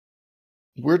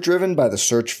We're driven by the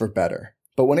search for better.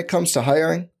 But when it comes to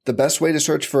hiring, the best way to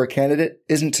search for a candidate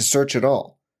isn't to search at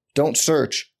all. Don't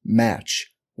search,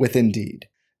 match with Indeed.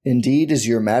 Indeed is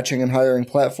your matching and hiring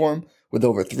platform with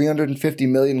over 350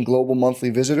 million global monthly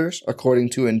visitors,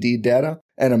 according to Indeed data,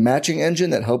 and a matching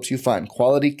engine that helps you find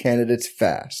quality candidates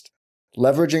fast.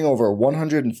 Leveraging over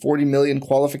 140 million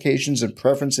qualifications and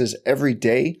preferences every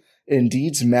day,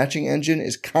 Indeed's matching engine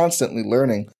is constantly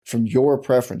learning from your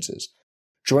preferences.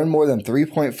 Join more than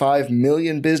 3.5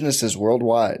 million businesses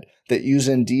worldwide that use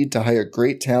Indeed to hire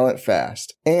great talent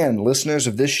fast. And listeners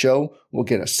of this show will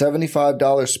get a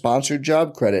 $75 sponsored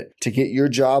job credit to get your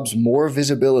jobs more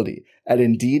visibility at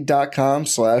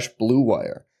Indeed.com/Blue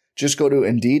Wire. Just go to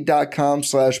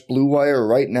Indeed.com/Blue Wire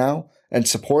right now and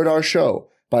support our show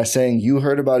by saying you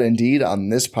heard about Indeed on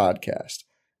this podcast.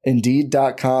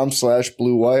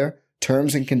 Indeed.com/Blue Wire.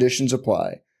 Terms and conditions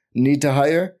apply. Need to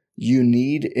hire? You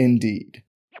need Indeed.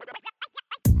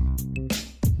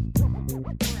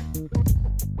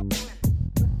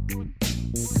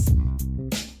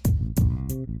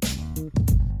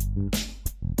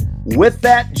 With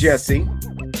that, Jesse,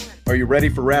 are you ready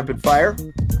for rapid fire?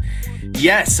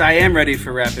 Yes, I am ready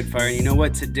for rapid fire. And you know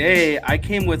what? Today, I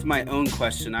came with my own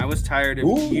question. I was tired of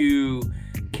you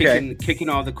kicking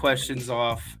all the questions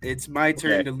off. It's my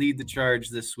turn to lead the charge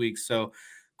this week. So,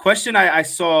 question I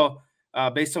saw,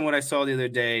 based on what I saw the other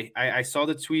day, I saw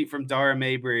the tweet from Dara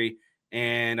Mabrey,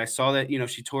 and I saw that,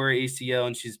 she tore her ACL,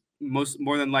 and she's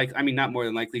more than likely, not more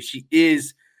than likely, she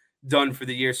is done for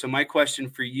the year. So my question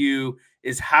for you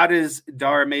is, how does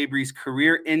Dara Mabrey's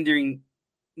career-ending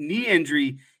knee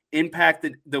injury impact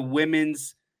the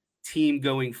women's team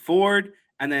going forward?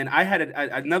 And then I had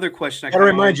another question. Gotta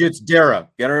remind you it's Dara,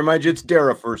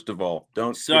 first of all.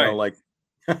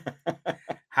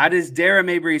 How does Dara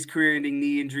Mabrey's career-ending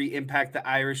knee injury impact the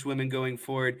Irish women going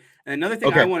forward? And another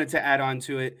thing I wanted to add on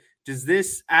to it, does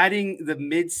this adding the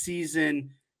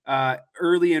mid-season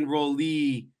early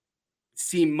enrollee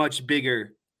seem much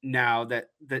bigger now that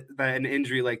an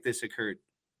injury like this occurred?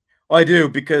 Well, I do,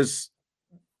 because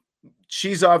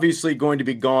she's obviously going to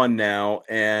be gone now.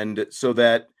 And so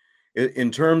that in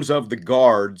terms of the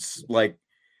guards, like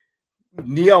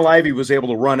Niele Ivey was able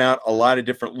to run out a lot of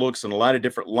different looks and a lot of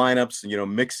different lineups,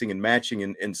 mixing and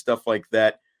matching and stuff like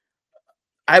that.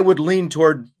 I would lean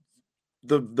toward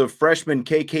the freshman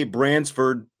KK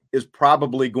Bransford is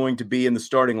probably going to be in the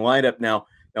starting lineup now.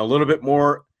 Now, a little bit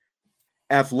more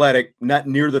athletic, not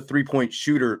near the three-point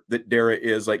shooter that Dara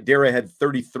is. Like, Dara had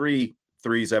 33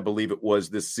 threes, I believe it was,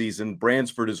 this season.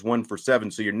 Bransford is 1 for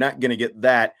 7, so you're not going to get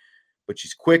that. But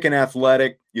she's quick and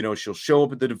athletic. She'll show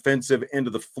up at the defensive end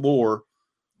of the floor.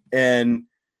 And,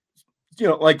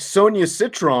 like Sonia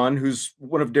Citron, who's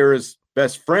one of Dara's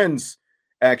best friends,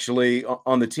 actually,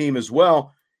 on the team as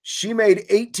well, she made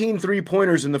 18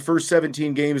 three-pointers in the first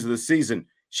 17 games of the season.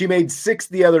 She made 6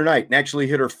 the other night and actually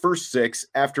hit her first 6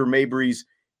 after Mabrey's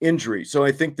injury. So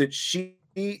I think that she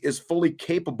is fully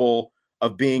capable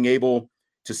of being able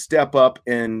to step up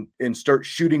and start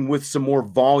shooting with some more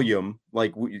volume,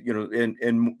 like,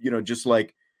 just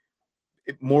like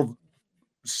more,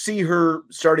 see her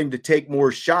starting to take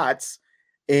more shots.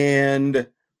 And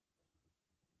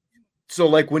so,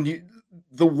 like,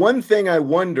 the one thing I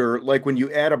wonder, like, when you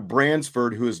add a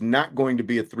Bransford who is not going to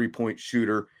be a three-point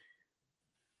shooter,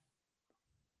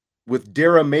 with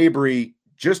Dara Mabrey,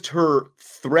 just her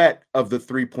threat of the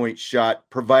three-point shot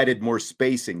provided more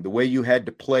spacing. The way you had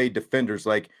to play defenders,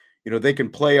 like, they can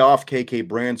play off KK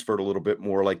Bransford a little bit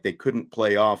more, like they couldn't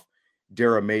play off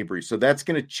Dara Mabrey. So that's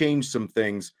going to change some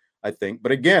things, I think.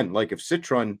 But again, like, if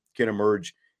Citron can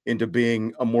emerge into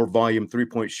being a more volume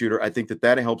three-point shooter, I think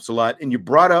that helps a lot. And you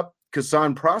brought up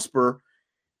Cassandre Prosper,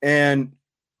 and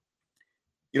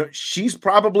she's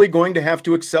probably going to have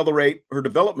to accelerate her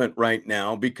development right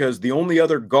now, because the only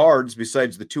other guards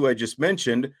besides the two I just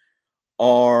mentioned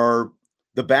are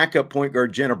the backup point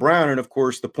guard, Jenna Brown, and of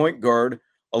course the point guard,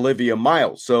 Olivia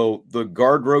Miles. So the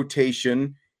guard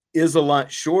rotation is a lot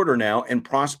shorter now, and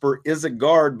Prosper is a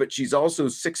guard, but she's also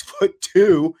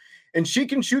 6'2", and she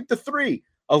can shoot the three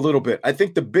a little bit. I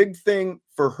think the big thing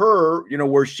for her,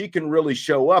 where she can really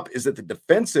show up, is at the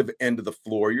defensive end of the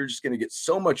floor. You're just going to get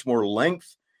so much more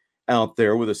length out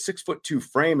there with a 6'2"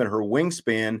 frame, and her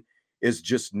wingspan is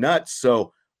just nuts.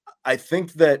 So I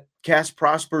think that Cass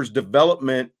Prosper's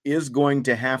development is going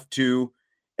to have to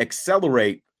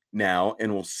accelerate now,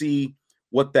 and we'll see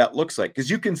what that looks like, because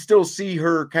you can still see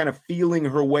her kind of feeling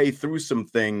her way through some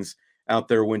things out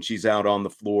there when she's out on the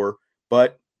floor.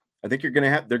 But I think they're going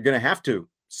to have to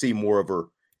see more of her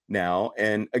now.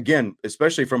 And again,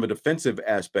 especially from a defensive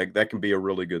aspect, that can be a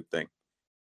really good thing.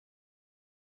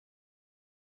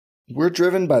 We're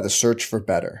driven by the search for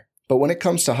better. But when it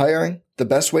comes to hiring, the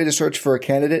best way to search for a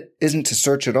candidate isn't to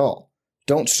search at all.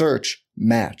 Don't search,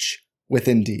 match with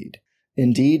Indeed.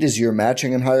 Indeed is your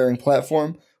matching and hiring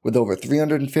platform with over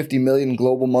 350 million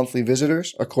global monthly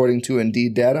visitors, according to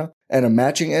Indeed data, and a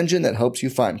matching engine that helps you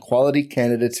find quality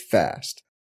candidates fast.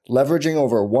 Leveraging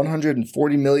over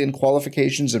 140 million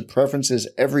qualifications and preferences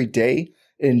every day,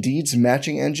 Indeed's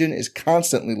matching engine is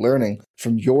constantly learning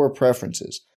from your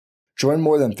preferences. Join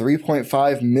more than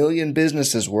 3.5 million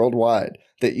businesses worldwide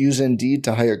that use Indeed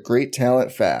to hire great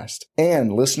talent fast.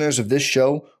 And listeners of this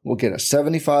show will get a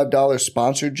 $75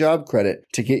 sponsored job credit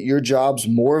to get your jobs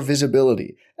more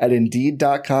visibility at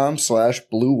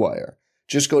Indeed.com/Blue Wire.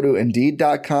 Just go to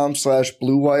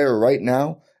Indeed.com/Blue Wire right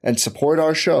now and support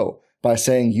our show by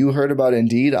saying you heard about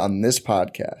Indeed on this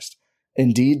podcast.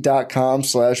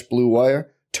 Indeed.com/Blue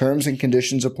Wire. Terms and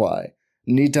conditions apply.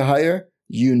 Need to hire?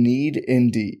 You need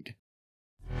Indeed.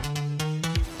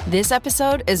 This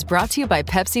episode is brought to you by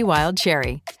Pepsi Wild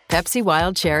Cherry. Pepsi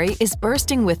Wild Cherry is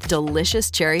bursting with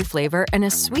delicious cherry flavor and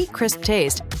a sweet, crisp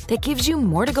taste that gives you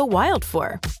more to go wild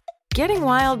for. Getting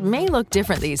wild may look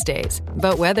different these days,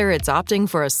 but whether it's opting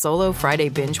for a solo Friday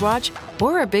binge watch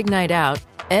or a big night out,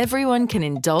 everyone can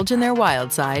indulge in their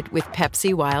wild side with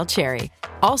Pepsi Wild Cherry.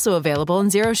 Also available in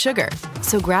Zero Sugar.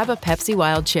 So grab a Pepsi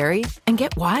Wild Cherry and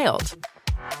get wild.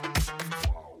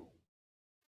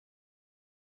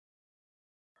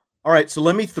 All right, so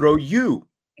let me throw you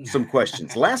some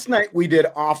questions. Last night we did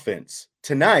offense.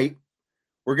 Tonight,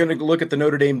 we're going to look at the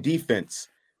Notre Dame defense.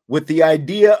 With the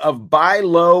idea of buy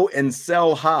low and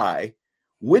sell high,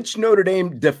 which Notre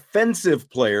Dame defensive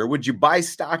player would you buy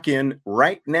stock in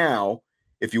right now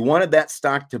if you wanted that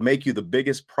stock to make you the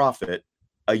biggest profit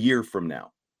a year from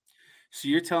now? So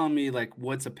you're telling me like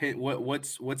what's a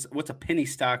penny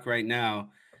stock right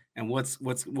now, and what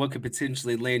could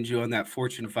potentially land you on that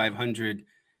Fortune 500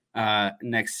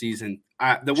 next season?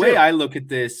 The way I look at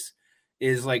this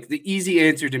is like the easy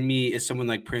answer to me is someone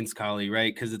like Prince Collie,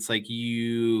 right? Because it's like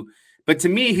but to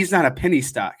me, he's not a penny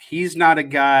stock. He's not a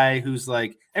guy who's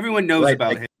like everyone knows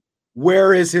about him.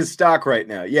 Where is his stock right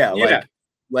now? Yeah.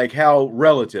 Like how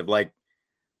relative? Like,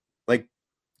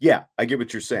 yeah, I get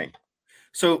what you're saying.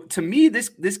 So to me,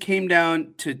 this came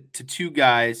down to two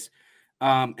guys.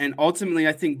 And ultimately,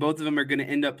 I think both of them are going to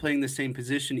end up playing the same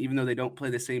position, even though they don't play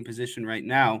the same position right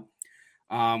now.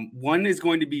 One is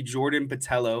going to be Jordan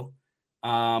Botelho.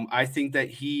 I think that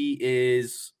he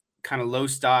is kind of low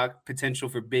stock potential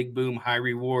for big boom, high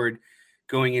reward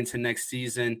going into next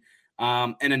season.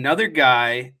 And another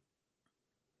guy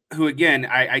who, again,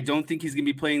 I don't think he's going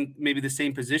to be playing maybe the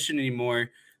same position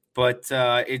anymore, but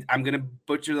I'm going to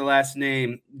butcher the last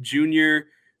name, Junior.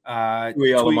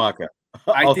 Tuihalamaka.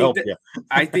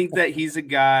 I think that he's a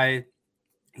guy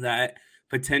that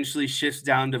potentially shifts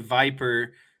down to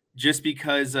Viper just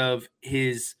because of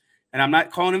his, and I'm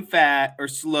not calling him fat or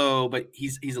slow, but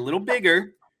he's a little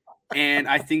bigger. And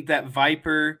I think that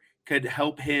Viper could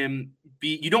help him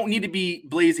you don't need to be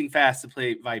blazing fast to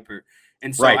play Viper.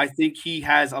 And so I think he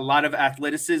has a lot of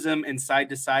athleticism and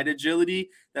side-to-side agility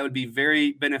that would be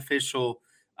very beneficial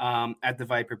at the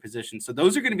Viper position. So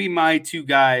those are going to be my two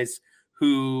guys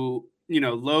who,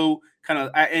 low kind of,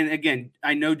 and again,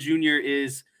 I know Junior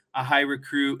is a high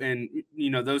recruit and,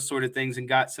 those sort of things and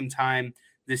got some time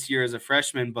this year as a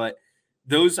freshman, but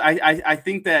those, I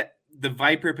think that the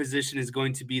Viper position is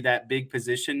going to be that big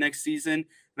position next season.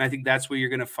 And I think that's where you're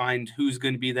going to find who's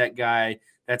going to be that guy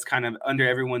that's kind of under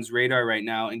everyone's radar right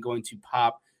now and going to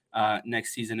pop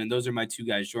next season. And those are my two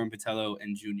guys, Jordan Botelho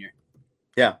and Junior.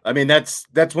 Yeah, I mean, that's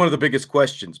one of the biggest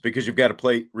questions because you've got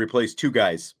to replace two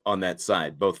guys on that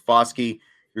side, both Foskey,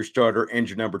 your starter, and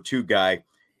your number two guy,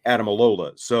 Adam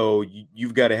Alola. So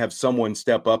you've got to have someone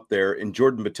step up there. And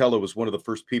Jordan Botelho was one of the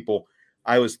first people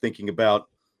I was thinking about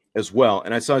as well.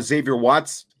 And I saw Xavier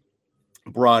Watts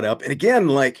brought up. And again,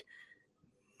 like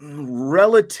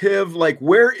relative, like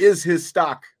where is his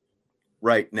stock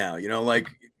right now?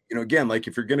 Again, like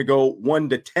if you're going to go 1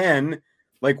 to 10,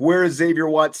 like where is Xavier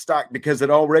Watts stock? Because it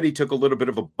already took a little bit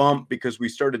of a bump because we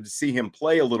started to see him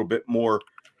play a little bit more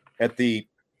at the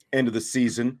end of the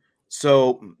season.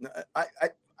 So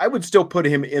I would still put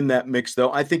him in that mix,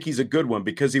 though. I think he's a good one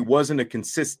because he wasn't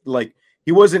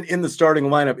he wasn't in the starting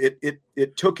lineup.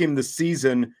 It took him the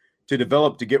season to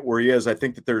develop to get where he is. I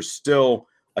think that there's still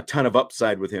a ton of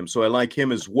upside with him. So I like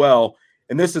him as well.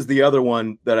 And this is the other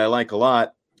one that I like a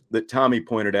lot that Tommy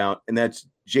pointed out, and that's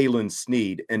Jaylen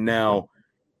Sneed. And now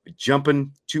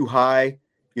jumping too high,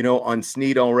 on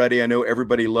Sneed already. I know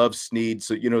everybody loves Sneed.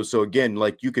 So, so again,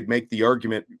 like you could make the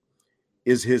argument,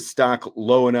 is his stock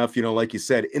low enough, like you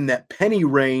said, in that penny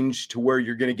range to where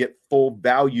you're going to get full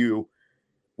value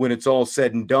when it's all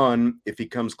said and done if he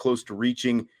comes close to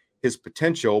reaching his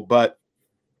potential. But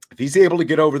if he's able to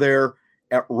get over there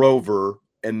at Rover,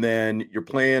 and then you're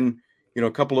playing, a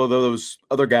couple of those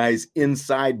other guys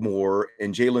inside more,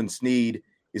 and Jaylen Sneed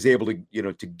is able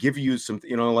to, to give you some,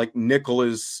 like nickel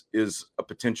is a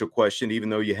potential question, even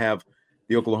though you have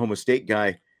the Oklahoma State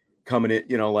guy coming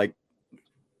in, like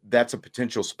that's a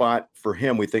potential spot for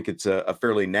him. We think it's a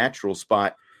fairly natural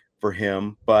spot for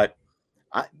him, but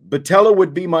Botelho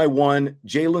would be my one.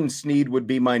 Jaylen Sneed would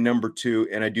be my number two.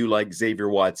 And I do like Xavier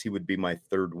Watts. He would be my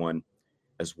third one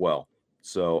as well.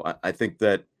 So I think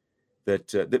that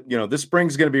this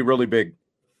spring's going to be really big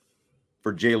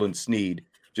for Jaylen Sneed,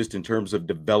 just in terms of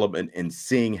development and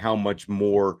seeing how much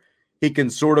more he can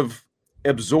sort of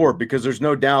absorb, because there's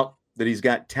no doubt that he's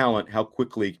got talent. How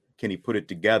quickly can he put it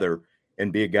together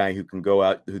and be a guy who can go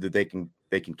out, that they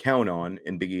can count on,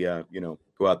 and be,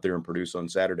 go out there and produce on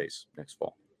Saturdays next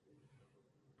fall.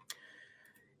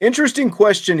 Interesting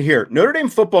question here. Notre Dame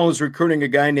football is recruiting a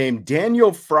guy named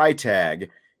Daniel Freitag.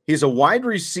 He's a wide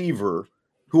receiver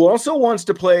who also wants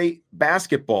to play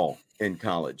basketball in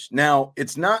college. Now,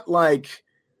 it's not like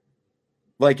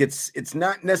it's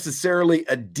not necessarily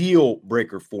a deal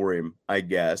breaker for him, I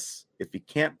guess, if he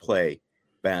can't play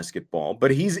basketball,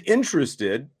 but he's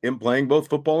interested in playing both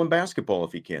football and basketball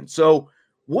if he can. So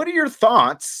what are your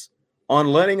thoughts on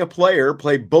letting a player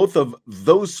play both of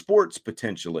those sports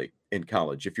potentially in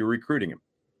college if you're recruiting him?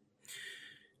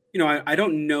 I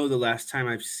don't know the last time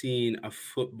I've seen a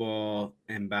football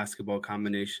and basketball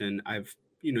combination.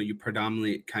 You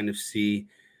predominantly kind of see,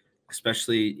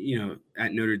 especially,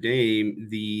 at Notre Dame,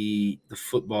 the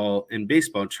football and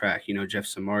baseball track, Jeff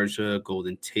Samardzija,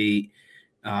 Golden Tate.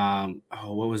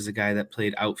 What was the guy that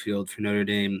played outfield for Notre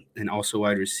Dame and also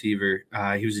wide receiver?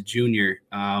 He was a junior.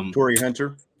 Torrey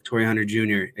Hunter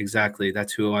Jr. Exactly.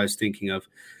 That's who I was thinking of.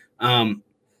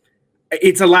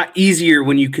 It's a lot easier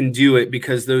when you can do it,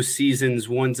 because those seasons,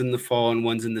 one's in the fall and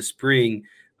one's in the spring.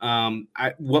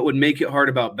 What would make it hard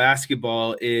about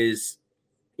basketball is,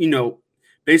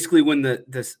 basically when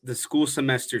the school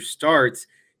semester starts,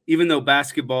 even though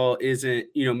basketball isn't,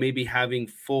 maybe having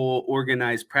full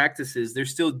organized practices, they're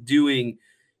still doing,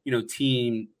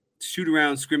 team shoot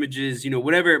around scrimmages,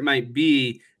 whatever it might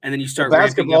be. And then you start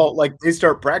basketball, like they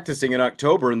start practicing in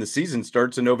October and the season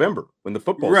starts in November when the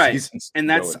football season's and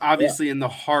that's going. Obviously in the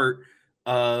heart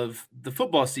of the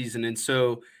football season. And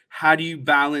so how do you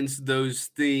balance those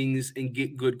things and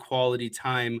get good quality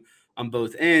time on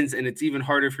both ends? And it's even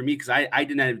harder for me because I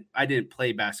didn't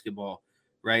play basketball,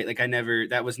 right? Like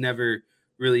that was never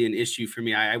really an issue for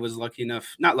me. I was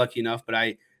not lucky enough, but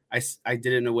I did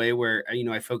it in a way where,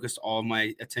 I focused all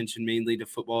my attention mainly to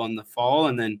football in the fall.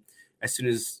 And then as soon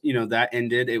as, that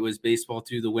ended, it was baseball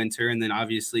through the winter and then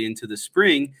obviously into the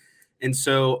spring. And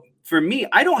so for me,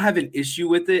 I don't have an issue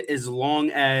with it as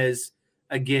long as,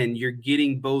 again, you're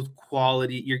getting both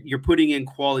quality, you're putting in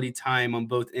quality time on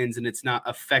both ends and it's not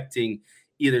affecting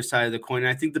either side of the coin. And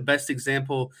I think the best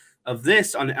example of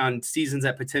this on seasons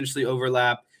that potentially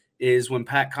overlap is when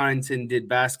Pat Connaughton did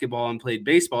basketball and played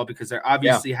baseball, because there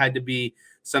obviously had to be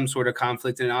some sort of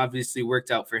conflict, and it obviously worked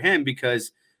out for him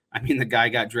because, the guy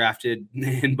got drafted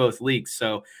in both leagues.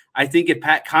 So I think if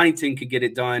Pat Connaughton could get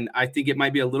it done, I think it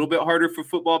might be a little bit harder for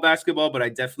football, basketball, but I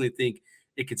definitely think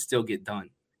it could still get done.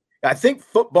 I think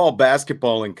football,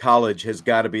 basketball in college has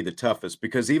got to be the toughest,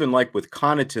 because even like with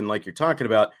Connaughton, like you're talking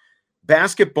about,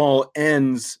 basketball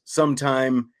ends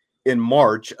sometime in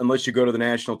March, unless you go to the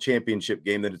national championship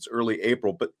game, that it's early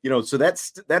April. But, so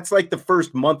that's like the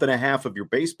first month and a half of your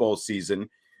baseball season.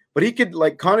 But he could,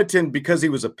 like Connaughton, because he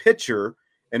was a pitcher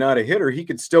and not a hitter, he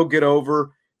could still get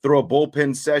over, throw a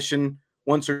bullpen session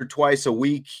once or twice a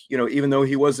week, even though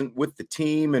he wasn't with the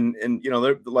team. And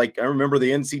like, I remember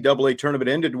the NCAA tournament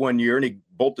ended one year and he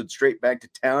bolted straight back to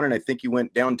town. And I think he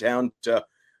went downtown to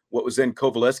what was then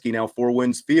Kovaleski, now Four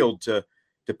Winds Field, to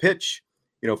pitch,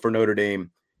 for Notre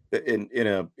Dame in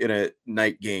a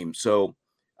night game. So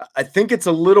I think it's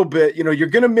a little bit, you're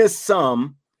going to miss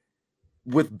some.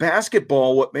 With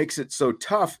basketball, what makes it so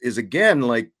tough is, again,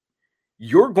 like,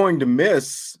 you're going to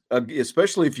miss,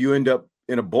 especially if you end up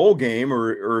in a bowl game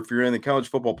or if you're in the college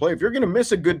football playoff, you're going to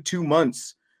miss a good 2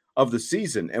 months of the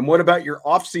season. And what about your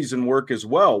off-season work as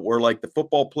well, where like the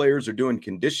football players are doing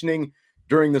conditioning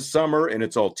during the summer and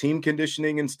it's all team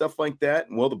conditioning and stuff like that?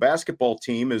 And well, the basketball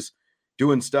team is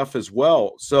doing stuff as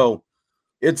well. So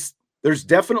there's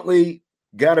definitely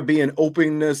got to be an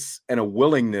openness and a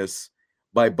willingness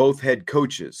by both head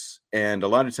coaches. And a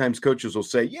lot of times coaches will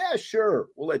say, yeah, sure,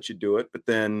 we'll let you do it. But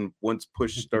then once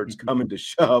push starts coming to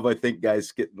shove, I think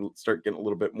guys start getting a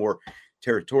little bit more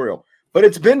territorial. But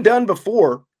it's been done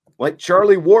before, like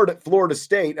Charlie Ward at Florida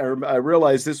State. I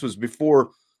realize this was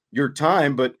before your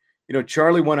time, but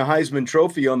Charlie won a Heisman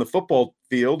Trophy on the football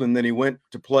field, and then he went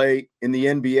to play in the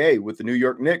NBA with the New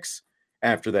York Knicks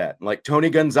after that. Like Tony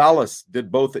Gonzalez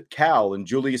did both at Cal, and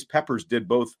Julius Peppers did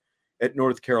both at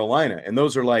North Carolina. And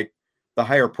those are like the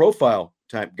higher profile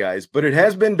type guys, but it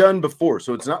has been done before.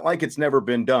 So it's not like it's never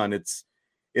been done. It's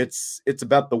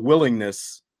about the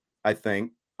willingness, I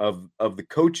think, of the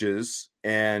coaches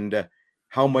and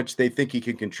how much they think he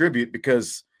can contribute,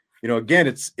 because again,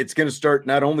 it's going to start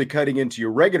not only cutting into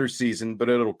your regular season, but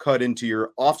it'll cut into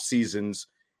your off seasons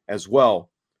as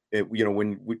well.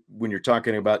 When you're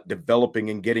talking about developing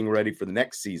and getting ready for the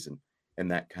next season and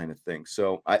that kind of thing.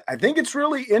 So I think it's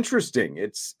really interesting.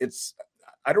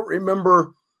 I don't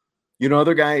remember,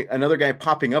 another guy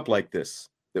popping up like this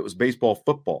that was baseball,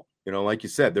 football. Like you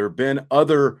said, there have been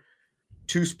other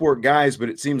two-sport guys, but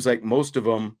it seems like most of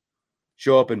them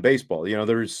show up in baseball.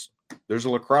 There's a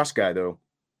lacrosse guy though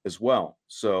as well.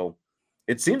 So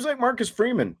it seems like Marcus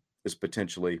Freeman is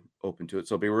potentially open to it.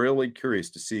 So I'll be really curious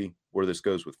to see where this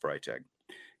goes with Freitag.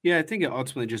 Yeah, I think it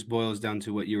ultimately just boils down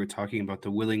to what you were talking about,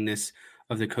 the willingness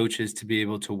of the coaches to be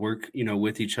able to work,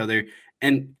 with each other.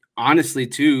 And honestly,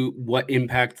 too, what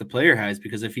impact the player has,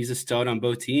 because if he's a stud on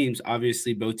both teams,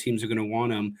 obviously both teams are going to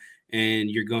want him, and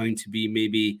you're going to be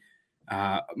maybe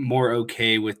more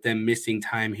okay with them missing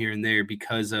time here and there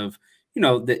because of,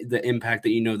 the impact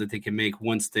that that they can make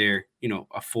once they're,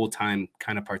 a full-time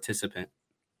kind of participant.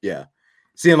 Yeah.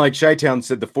 Seeing like Chi-Town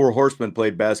said the Four Horsemen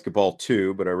played basketball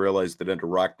too, but I realized that under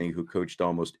Rockney, who coached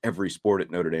almost every sport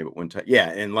at Notre Dame at one time. Yeah.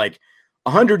 And like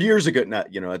 100 years ago,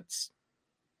 it's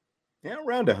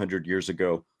around 100 years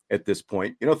ago at this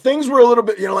point, things were a little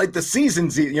bit, like the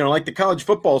seasons, like the college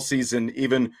football season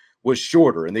even was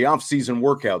shorter, and the off-season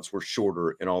workouts were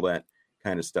shorter and all that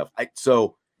kind of stuff.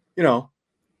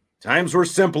 Times were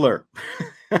simpler.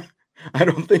 I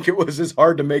don't think it was as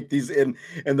hard to make these in.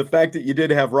 And the fact that you did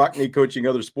have Rockney coaching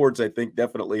other sports, I think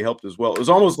definitely helped as well. It was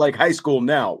almost like high school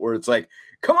now, where it's like,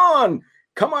 come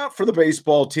out for the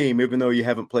baseball team, even though you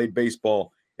haven't played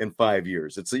baseball in 5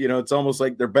 years. It's, it's almost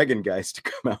like they're begging guys to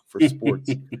come out for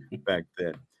sports back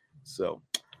then. So,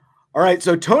 all right.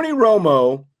 So Tony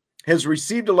Romo has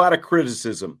received a lot of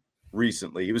criticism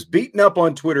recently. He was beaten up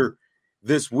on Twitter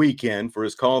this weekend for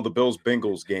his call of the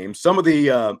Bills-Bengals game. Some of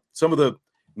the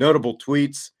notable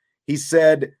tweets, he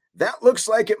said, that looks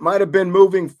like it might have been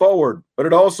moving forward, but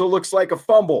it also looks like a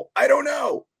fumble. I don't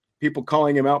know. People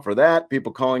calling him out for that.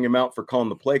 People calling him out for calling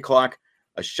the play clock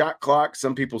a shot clock.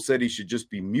 Some people said he should just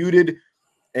be muted.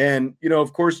 And,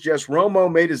 of course, Jess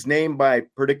Romo made his name by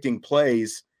predicting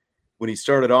plays when he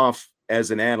started off as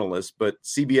an analyst, but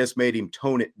CBS made him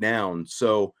tone it down.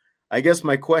 So I guess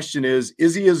my question is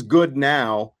he as good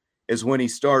now as when he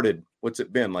started? What's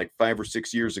it been, like 5 or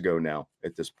 6 years ago now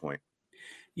at this point?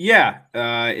 Yeah,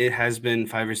 it has been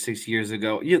 5 or 6 years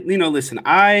ago. Listen,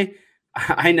 I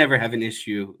never have an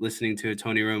issue listening to a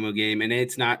Tony Romo game, and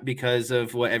it's not because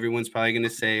of what everyone's probably going to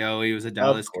say. Oh, he was a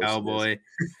Dallas Cowboy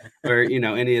or,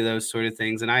 any of those sort of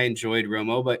things. And I enjoyed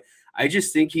Romo, but I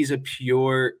just think he's a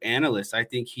pure analyst. I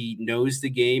think he knows the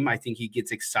game. I think he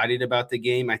gets excited about the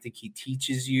game. I think he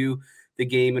teaches you the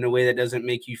game in a way that doesn't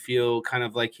make you feel kind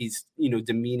of like he's,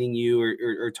 demeaning you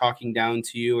or talking down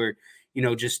to you or,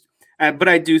 but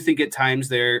I do think at times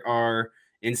there are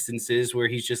instances where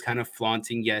he's just kind of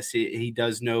flaunting. Yes, he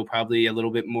does know probably a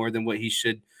little bit more than what he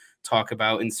should talk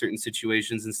about in certain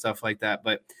situations and stuff like that.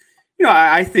 But,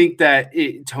 I think that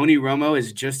Tony Romo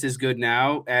is just as good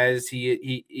now as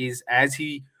he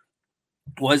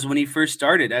was when he first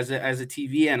started as a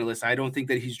TV analyst. I don't think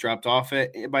that he's dropped off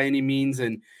it by any means.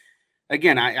 And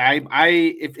again,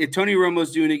 if Tony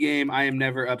Romo's doing a game, I am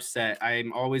never upset.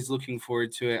 I'm always looking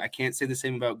forward to it. I can't say the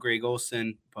same about Greg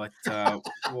Olsen, but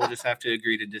we'll just have to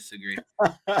agree to disagree.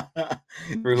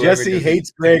 Jesse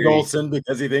hates Greg Olsen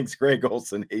because he thinks Greg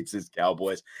Olsen hates his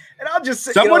Cowboys. And I'll just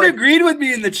say, someone agreed with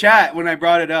me in the chat when I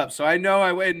brought it up, so I know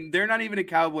I went. They're not even a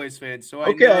Cowboys fan, so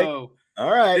I know.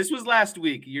 All right, this was last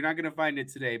week. You're not going to find it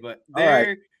today, but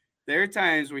there are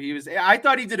times where I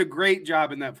thought he did a great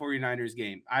job in that 49ers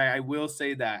game. I will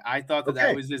say that. I thought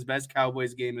that was his best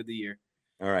Cowboys game of the year.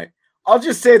 All right. I'll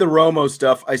just say the Romo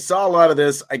stuff. I saw a lot of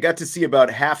this. I got to see about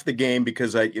half the game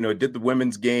because I, did the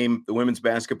women's game, the women's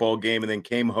basketball game, and then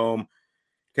came home,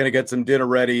 kind of got some dinner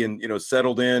ready and,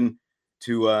 settled in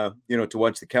to, to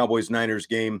watch the Cowboys-Niners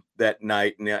game that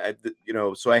night.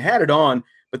 And, so I had it on,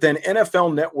 But then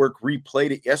NFL Network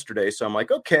replayed it yesterday. So I'm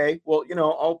like, okay, well,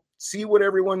 I'll see what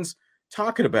everyone's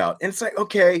talking about. And it's like,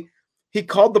 okay, he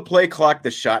called the play clock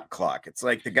the shot clock. It's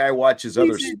like the guy watches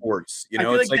other sports. I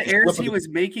feel it's like the errors he was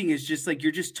making is just like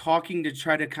you're just talking to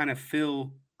try to kind of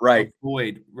fill a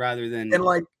void rather than. And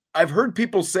like I've heard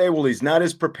people say, well, he's not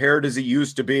as prepared as he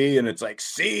used to be. And it's like,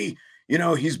 see,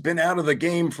 he's been out of the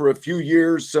game for a few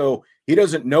years, so he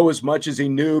doesn't know as much as he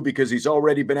knew because he's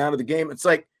already been out of the game. It's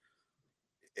like,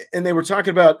 and they were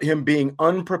talking about him being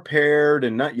unprepared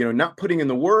and not putting in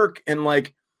the work. And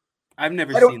like, I've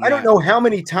never seen that. I don't know how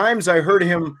many times I heard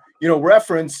him,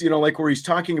 reference, like where he's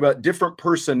talking about different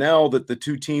personnel that the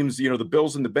two teams, the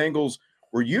Bills and the Bengals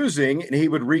were using. And he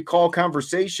would recall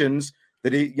conversations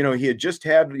that he had just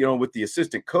had, with the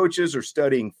assistant coaches or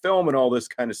studying film and all this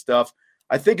kind of stuff.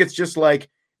 I think it's just like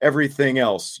everything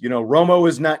else. Romo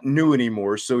is not new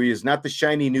anymore. So he is not the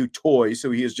shiny new toy.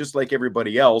 So he is just like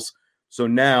everybody else. So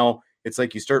now it's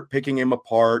like you start picking him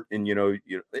apart and,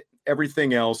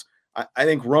 everything else. I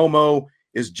think Romo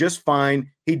is just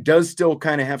fine. He does still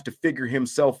kind of have to figure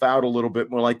himself out a little bit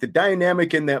more. Like the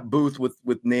dynamic in that booth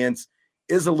with Nance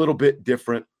is a little bit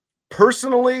different.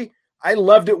 Personally, I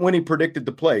loved it when he predicted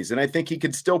the plays, and I think he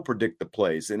could still predict the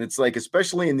plays. And it's like,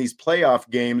 especially in these playoff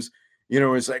games,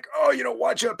 it's like, oh,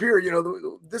 watch up here.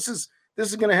 This is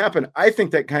going to happen. I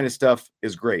think that kind of stuff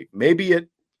is great. Maybe it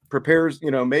prepares,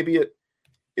 maybe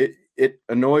it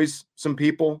annoys some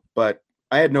people, but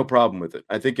I had no problem with it.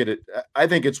 I think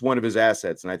it's one of his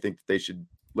assets, and I think that they should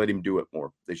let him do it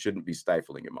more. They shouldn't be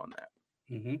stifling him on that.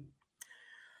 Mm-hmm.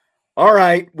 All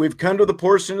right, we've come to the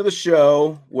portion of the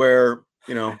show where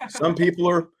some people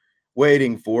are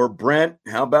waiting for. Brent,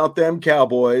 how about them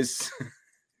Cowboys?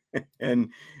 and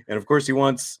of course he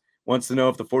wants to know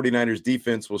if the 49ers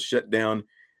defense will shut down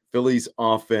Philly's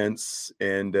offense.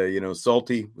 And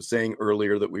Salty was saying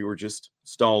earlier that we were just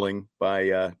stalling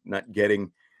by not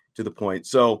getting to the point.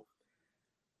 So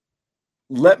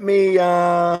let me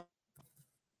ask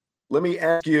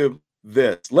you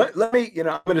this. Let me,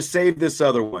 I'm going to save this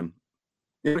other one.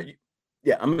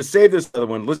 Yeah, I'm going to save this other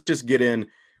one. Let's just get in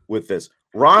with this.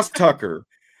 Ross Tucker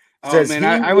says, "Oh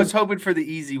man, I was hoping for the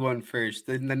easy one first.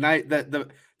 The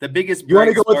biggest. You want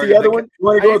to go with the other one? You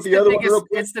want to go with the other one?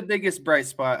 It's the biggest bright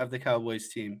spot of the Cowboys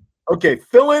team. Okay,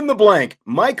 fill in the blank.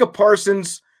 Micah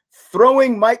Parsons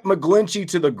throwing Mike McGlinchey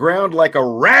to the ground like a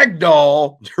rag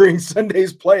doll during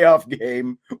Sunday's playoff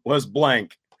game was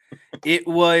blank. It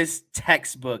was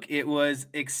textbook. It was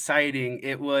exciting.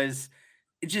 It was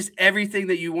just everything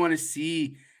that you want to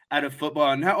see out of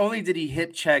football. And not only did he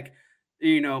hip check,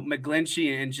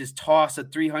 McGlinchey and just toss a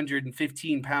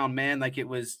 315-pound man like it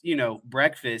was,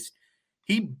 breakfast,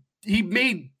 he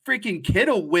made freaking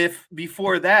Kittle whiff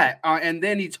before that. And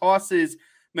then he tosses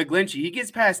McGlinchey. He gets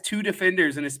past two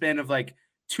defenders in a span of like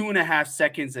 2.5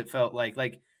 seconds. It felt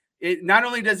like it. Not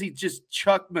only does he just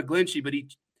chuck McGlinchey, but he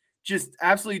just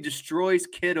absolutely destroys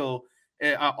Kittle,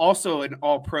 also an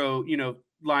all-pro,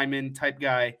 lineman type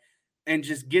guy, and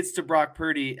just gets to Brock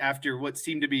Purdy after what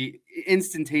seemed to be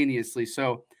instantaneously.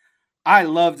 So I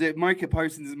loved it. Micah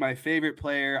Parsons is my favorite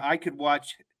player. I could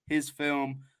watch his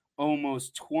film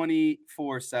almost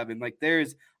 24/7. Like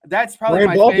that's probably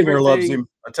Brian my favorite loves thing. him.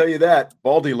 I'll tell you that.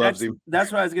 Baldy loves him.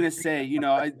 That's what I was gonna say.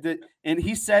 And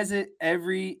he says it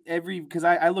every because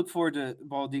I look forward to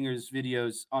Baldinger's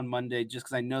videos on Monday just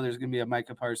because I know there's gonna be a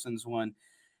Micah Parsons one.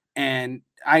 And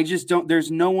I just don't.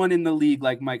 There's no one in the league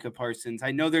like Micah Parsons.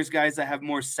 I know there's guys that have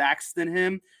more sacks than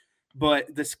him,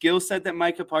 but the skill set that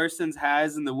Micah Parsons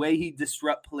has and the way he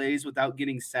disrupt plays without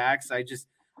getting sacks, I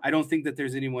don't think that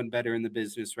there's anyone better in the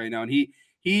business right now. And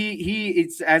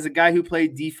it's as a guy who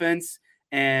played defense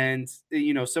and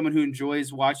someone who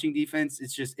enjoys watching defense.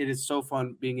 It is so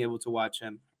fun being able to watch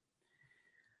him.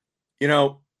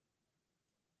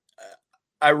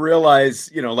 I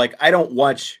realize I don't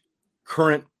watch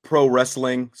current pro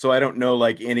wrestling, so I don't know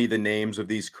like any of the names of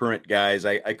these current guys.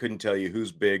 I couldn't tell you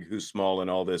who's big, who's small, and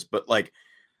all this, but like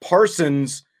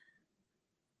Parsons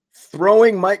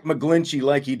throwing Mike McGlinchey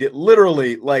like he did,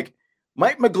 literally, like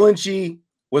Mike McGlinchey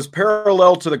was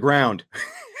parallel to the ground.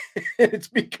 It's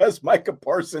because Micah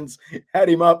Parsons had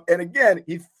him up, and again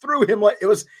he threw him like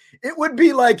it would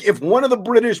be like if one of the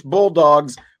British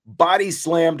Bulldogs body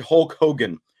slammed Hulk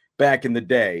Hogan back in the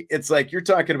day. It's like you're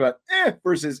talking about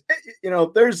versus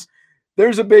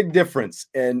there's a big difference.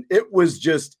 And it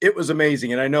was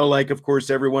amazing. And I know, like, of course,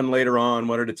 everyone later on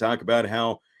wanted to talk about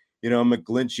how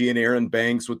McGlinchey and Aaron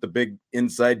Banks with the big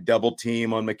inside double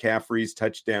team on McCaffrey's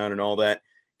touchdown and all that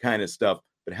kind of stuff.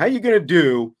 But how you going to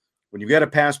do when you've got to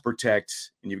pass protect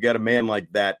and you've got a man like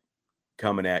that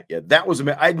coming at you? That was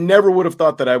I never would have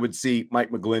thought that I would see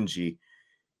Mike McGlinchey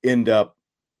end up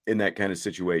in that kind of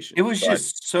situation. It was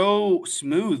just so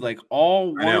smooth, like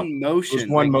all one motion. It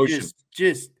was one motion.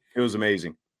 Just it was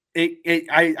amazing.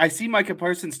 I see Micah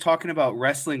Parsons talking about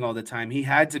wrestling all the time. He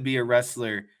had to be a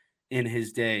wrestler in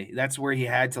his day. That's where he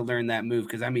had to learn that move,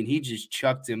 because I mean, he just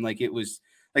chucked him like it was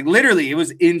like literally it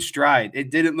was in stride.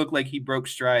 It didn't look like he broke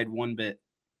stride one bit.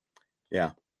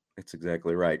 Yeah, that's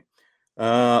exactly right.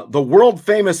 The world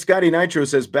famous Scotty Nitro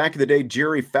says back in the day,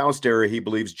 Jerry Faust era, he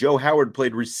believes Joe Howard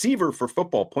played receiver for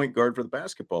football, point guard for the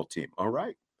basketball team. All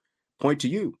right. Point to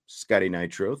you, Scotty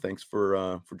Nitro. Thanks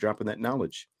for dropping that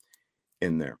knowledge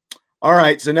in there. All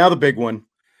right. So now the big one.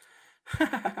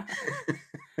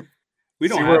 We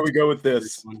don't see have where we go with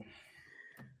this.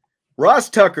 Ross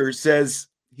Tucker says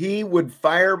he would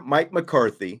fire Mike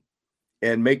McCarthy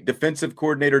and make defensive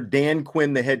coordinator Dan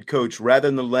Quinn the head coach rather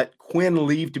than let Quinn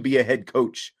leave to be a head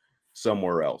coach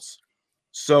somewhere else.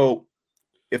 So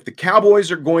if the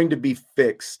Cowboys are going to be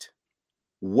fixed,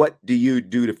 what do you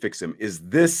do to fix them? Is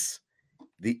this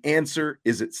the answer?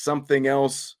 Is it something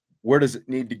else? Where does it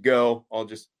need to go? I'll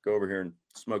just go over here and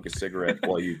smoke a cigarette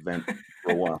while you vent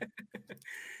for a while.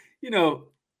 You know,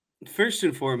 first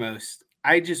and foremost,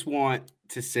 I just want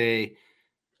to say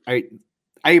I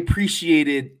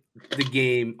appreciated the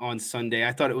game on Sunday.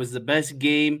 I thought it was the best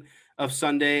game of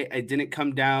Sunday. It didn't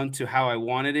come down to how I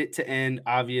wanted it to end,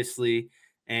 obviously.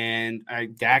 And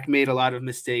Dak made a lot of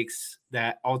mistakes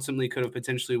that ultimately could have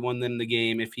potentially won them the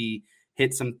game if he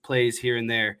hit some plays here and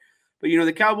there. But, you know,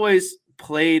 the Cowboys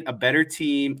played a better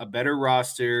team, a better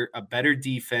roster, a better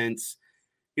defense.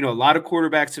 You know, a lot of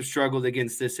quarterbacks have struggled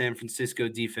against this San Francisco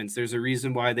defense. There's a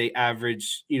reason why they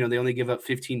average, you know, they only give up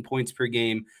 15 points per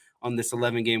game on this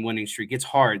 11-game winning streak. It's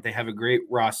hard. They have a great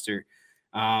roster.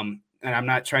 And I'm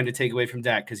not trying to take away from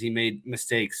Dak because he made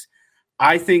mistakes.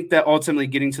 I think that ultimately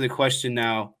getting to the question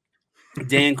now,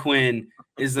 Dan Quinn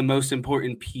is the most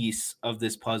important piece of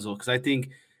this puzzle, because I think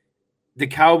the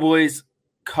Cowboys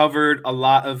covered a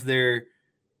lot of their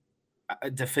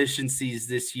deficiencies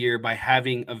this year by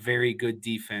having a very good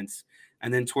defense.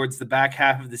 And then towards the back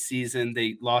half of the season,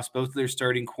 they lost both of their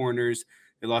starting corners.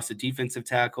 They lost a defensive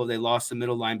tackle. They lost a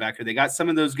middle linebacker. They got some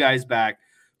of those guys back,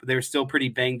 but they were still pretty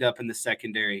banged up in the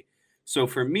secondary. So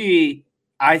for me,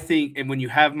 I think, and when you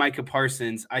have Micah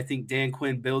Parsons, I think Dan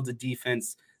Quinn builds a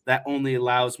defense that only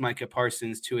allows Micah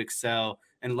Parsons to excel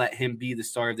and let him be the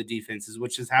star of the defenses,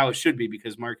 which is how it should be,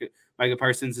 because Micah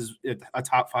Parsons is a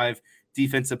top 5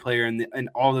 defensive player in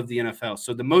all of the NFL.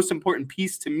 So the most important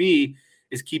piece to me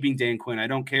is keeping Dan Quinn. I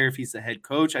don't care if he's the head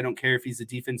coach. I don't care if he's the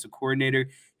defensive coordinator.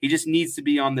 He just needs to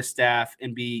be on the staff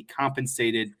and be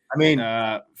compensated. I mean,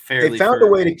 fairly. They found a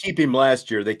way to keep him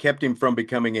last year. They kept him from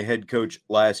becoming a head coach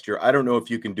last year. I don't know if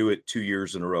you can do it 2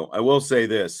 years in a row. I will say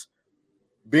this.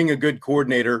 Being a good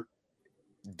coordinator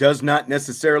does not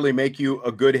necessarily make you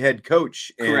a good head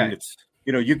coach. Correct. And,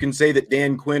 you know, you can say that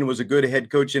Dan Quinn was a good head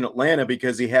coach in Atlanta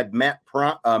because he had Matt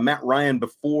Ryan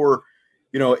before,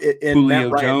 you know, in Julio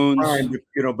Matt Ryan Jones. prime,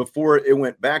 you know, before it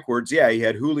went backwards. Yeah, he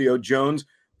had Julio Jones,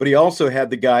 but he also had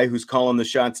the guy who's calling the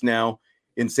shots now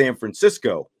in San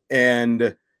Francisco.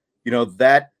 And, you know,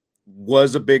 that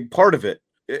was a big part of it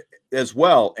as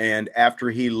well. And after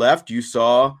he left, you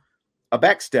saw a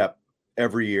backstep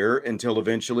every year until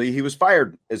eventually he was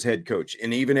fired as head coach.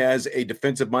 And even as a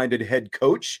defensive-minded head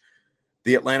coach,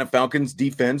 the Atlanta Falcons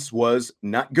defense was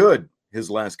not good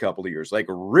his last couple of years, like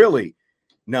really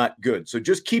not good. So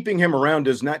just keeping him around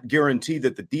does not guarantee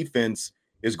that the defense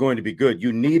is going to be good.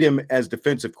 You need him as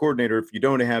defensive coordinator. If you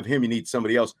don't have him, you need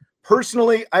somebody else.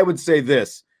 Personally, I would say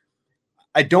this.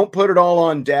 I don't put it all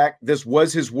on Dak. This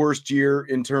was his worst year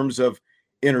in terms of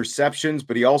interceptions,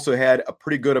 but he also had a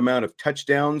pretty good amount of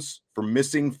touchdowns for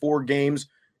missing 4 games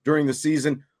during the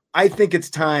season. I think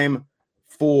it's time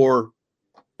for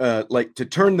to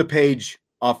turn the page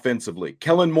offensively.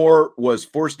 Kellen Moore was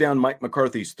forced down Mike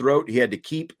McCarthy's throat. He had to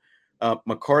keep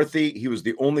McCarthy. He was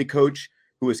the only coach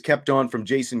who was kept on from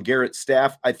Jason Garrett's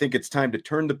staff. I think it's time to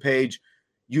turn the page.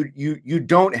 You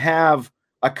don't have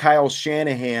a Kyle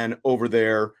Shanahan over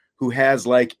there who has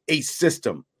like a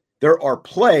system. There are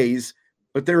plays,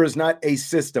 but there is not a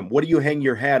system. What do you hang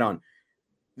your hat on?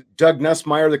 Doug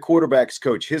Nussmeier, the quarterback's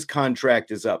coach, his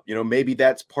contract is up. You know, maybe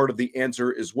that's part of the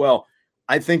answer as well.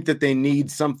 I think that they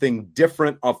need something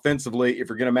different offensively if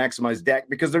you're going to maximize Dak,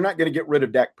 because they're not going to get rid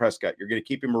of Dak Prescott. You're going to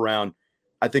keep him around.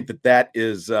 I think that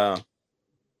is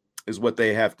what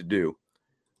they have to do.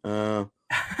 All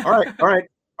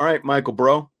right, Michael,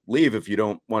 bro, leave if you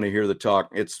don't want to hear the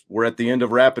talk. We're at the end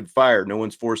of rapid fire. No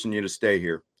one's forcing you to stay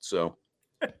here. So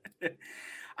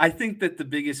I think that the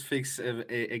biggest fix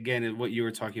again is what you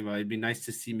were talking about. It'd be nice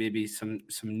to see maybe some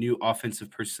new offensive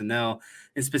personnel,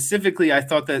 and specifically, I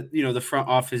thought that the front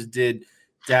office did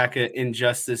Dak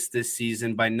injustice this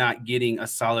season by not getting a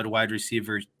solid wide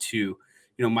receiver too.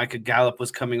 Micah Gallup was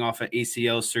coming off of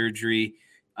ACL surgery,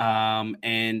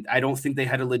 and I don't think they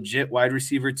had a legit wide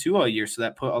receiver two all year, so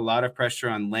that put a lot of pressure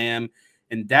on Lamb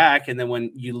and Dak. And then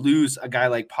when you lose a guy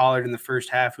like Pollard in the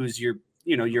first half, who's your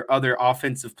other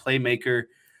offensive playmaker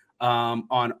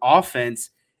on offense,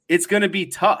 it's going to be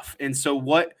tough. And so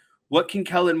what can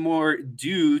Kellen Moore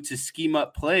do to scheme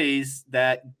up plays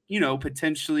that,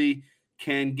 potentially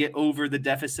can get over the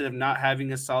deficit of not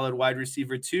having a solid wide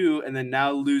receiver too, and then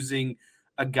now losing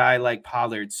a guy like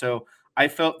Pollard? So I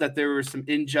felt that there were some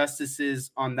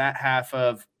injustices on that half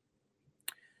of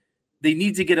they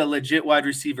need to get a legit wide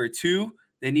receiver too.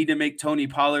 They need to make Tony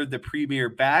Pollard the premier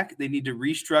back. They need to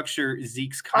restructure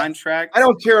Zeke's contract. I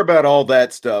don't care about all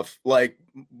that stuff. Like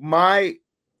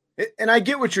and I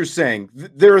get what you're saying.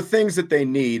 There are things that they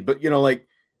need, but like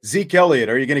Zeke Elliott,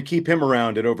 are you going to keep him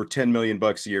around at over $10 million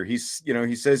a year? He's,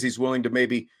 he says he's willing to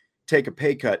maybe take a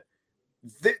pay cut.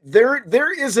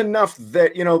 There is enough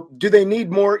that, do they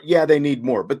need more? Yeah, they need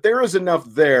more, but there is enough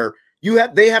there.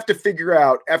 They have to figure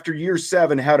out after year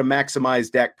 7 how to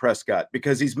maximize Dak Prescott,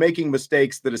 because he's making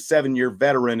mistakes that a 7-year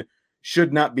veteran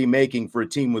should not be making for a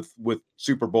team with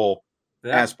Super Bowl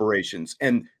aspirations.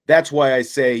 And that's why I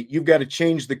say you've got to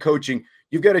change the coaching.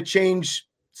 You've got to change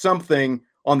something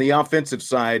on the offensive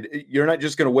side. You're not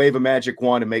just going to wave a magic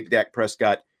wand and make Dak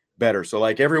Prescott better. So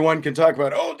like everyone can talk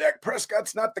about, Dak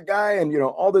Prescott's not the guy, and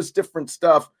all this different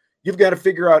stuff. You've got to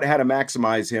figure out how to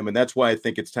maximize him. And that's why I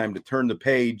think it's time to turn the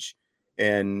page.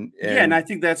 And I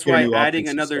think that's why adding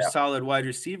another solid wide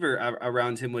receiver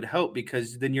around him would help,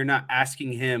 because then you're not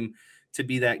asking him to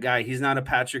be that guy. He's not a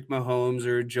Patrick Mahomes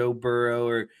or Joe Burrow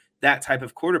or that type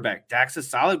of quarterback. Dak's a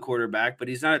solid quarterback, but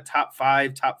he's not a top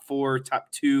 5, top 4,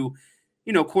 top 2,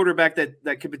 quarterback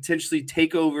that could potentially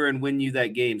take over and win you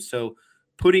that game. So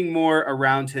putting more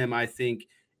around him, I think,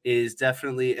 is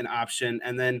definitely an option.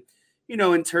 And then,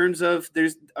 in terms of they're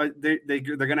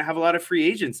going to have a lot of free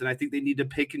agents, and I think they need to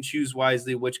pick and choose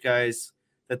wisely which guys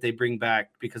that they bring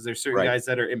back, because there's certain guys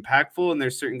that are impactful and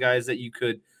there's certain guys that you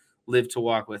could live to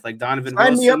walk with, like Donovan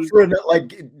Wilson. Sign me up for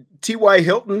like T.Y.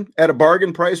 Hilton at a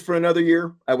bargain price for another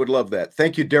year. I would love that.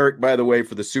 Thank you, Derek, by the way,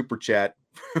 for the super chat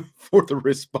for the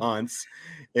response.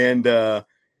 And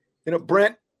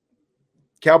Brent,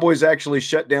 Cowboys actually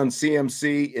shut down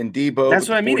CMC and Debo. That's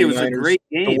what I mean. It was a great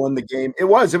game. Won the game. It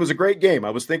was a great game.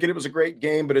 I was thinking it was a great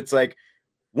game, but it's like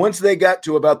once they got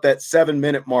to about that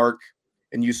 7-minute mark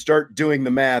and you start doing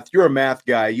the math, you're a math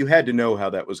guy. You had to know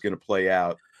how that was going to play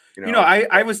out.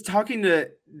 I was talking to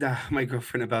my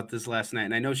girlfriend about this last night,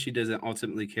 and I know she doesn't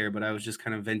ultimately care, but I was just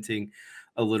kind of venting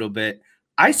a little bit.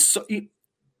 I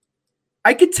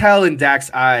could tell in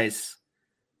Dak's eyes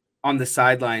on the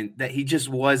sideline that he just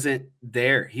wasn't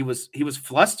there. He was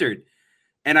flustered.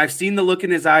 And I've seen the look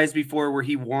in his eyes before where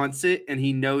he wants it and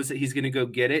he knows that he's going to go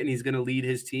get it and he's going to lead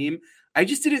his team. I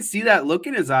just didn't see that look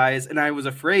in his eyes, and I was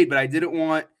afraid, but I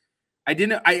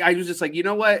was just like, you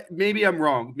know what? Maybe I'm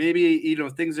wrong. Maybe,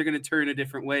 things are going to turn a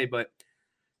different way, but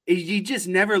he just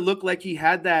never looked like he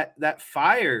had that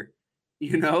fire,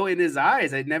 in his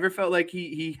eyes. I never felt like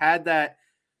he had that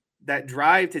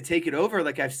drive to take it over.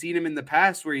 Like I've seen him in the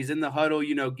past where he's in the huddle,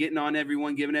 getting on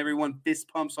everyone, giving everyone fist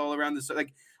pumps all around the,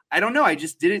 like, I don't know. I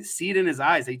just didn't see it in his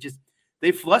eyes.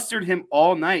 They flustered him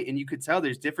all night. And you could tell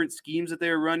there's different schemes that they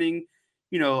were running,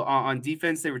 on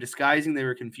defense. They were disguising, they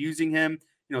were confusing him.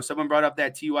 Someone brought up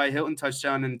that T.Y. Hilton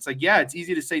touchdown, and it's like, yeah, it's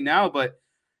easy to say now, but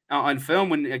on film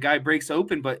when a guy breaks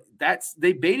open, but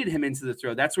they baited him into the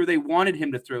throw. That's where they wanted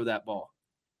him to throw that ball.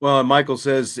 Well, and Michael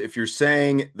says, if you're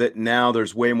saying that now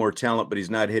there's way more talent, but he's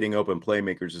not hitting open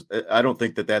playmakers, I don't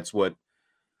think that that's what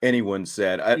anyone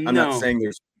said. I'm not saying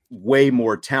there's way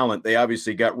more talent. They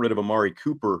obviously got rid of Amari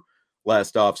Cooper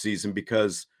last offseason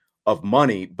because of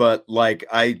money. But like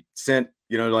I sent,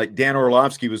 like Dan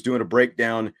Orlovsky was doing a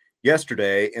breakdown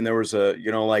yesterday, and there was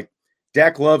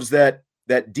Dak loves that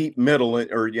deep middle,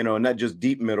 or, not just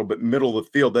deep middle, but middle of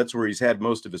the field. That's where he's had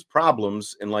most of his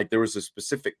problems. And like there was a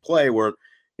specific play where,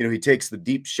 he takes the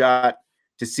deep shot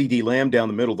to CD Lamb down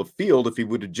the middle of the field. If he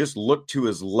would have just looked to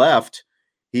his left,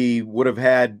 he would have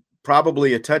had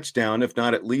probably a touchdown, if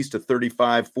not at least a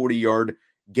 35, 40-yard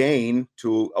gain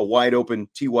to a wide open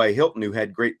T.Y. Hilton, who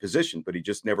had great position, but he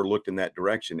just never looked in that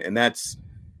direction. And that's,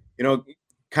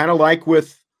 kind of like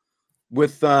with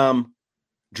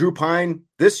Drew Pine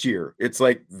this year. It's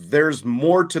like there's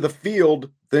more to the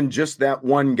field than just that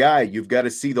one guy. You've got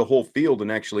to see the whole field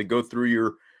and actually go through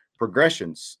your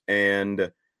progressions.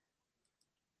 And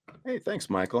Hey, thanks,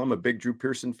 Michael. I'm a big Drew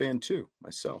Pearson fan too,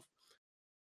 myself.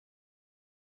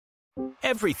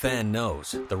 Every fan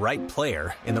knows the right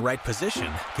player in the right position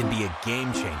can be a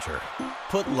game changer.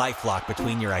 Put LifeLock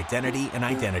between your identity and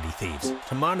identity thieves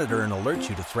to monitor and alert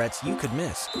you to threats you could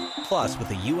miss. Plus, with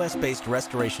a U.S.-based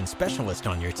restoration specialist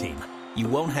on your team, you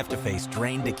won't have to face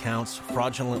drained accounts,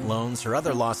 fraudulent loans, or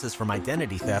other losses from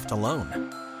identity theft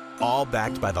alone. All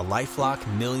backed by the LifeLock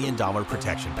 $1 Million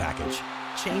Protection Package.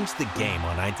 Change the game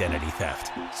on identity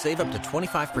theft. Save up to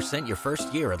 25% your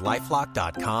first year at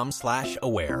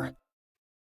LifeLock.com/aware.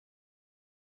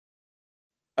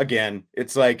 Again,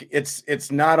 it's like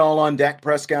it's not all on Dak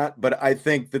Prescott, but I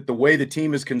think that the way the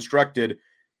team is constructed,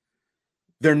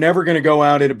 they're never going to go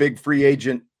out in a big free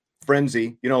agent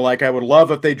frenzy. You know, like I would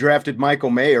love if they drafted Michael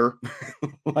Mayer.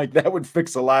 Like that would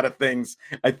fix a lot of things,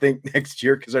 I think, next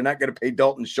year, because they're not going to pay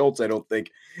Dalton Schultz, I don't think,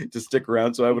 to stick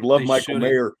around. So I would love Michael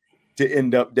Mayer to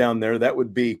end up down there. That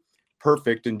would be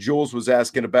perfect. And Jules was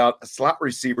asking about a slot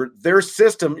receiver. Their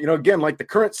system, you know, again, like the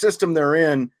current system they're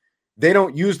in, they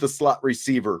don't use the slot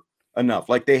receiver enough.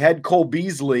 Like they had Cole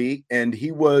Beasley, and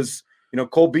he was, you know,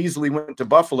 Cole Beasley went to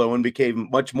Buffalo and became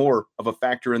much more of a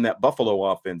factor in that Buffalo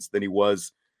offense than he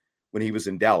was when he was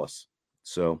in Dallas.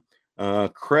 So,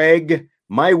 Craig,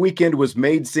 my weekend was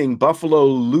made seeing Buffalo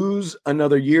lose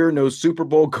another year. No Super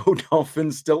Bowl. Go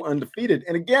Dolphins, still undefeated.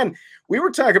 And again, we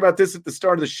were talking about this at the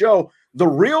start of the show. The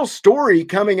real story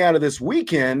coming out of this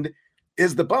weekend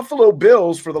is the Buffalo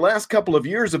Bills for the last couple of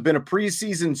years have been a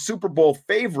preseason Super Bowl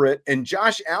favorite, and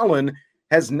Josh Allen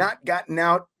has not gotten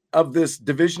out of this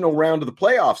divisional round of the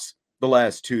playoffs the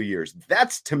last 2 years.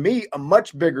 That's, to me, a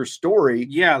much bigger story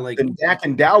than Dak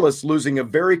and Dallas losing a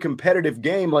very competitive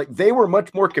game. Like they were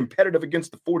much more competitive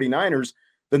against the 49ers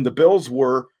than the Bills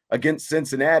were against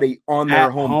Cincinnati on their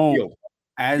home field.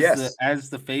 As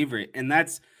the favorite. And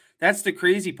that's the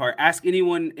crazy part. Ask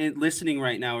anyone listening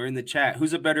right now or in the chat,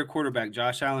 who's a better quarterback,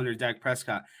 Josh Allen or Dak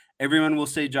Prescott? Everyone will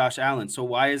say Josh Allen. So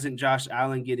why isn't Josh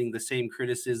Allen getting the same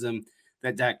criticism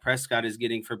that Dak Prescott is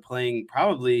getting for playing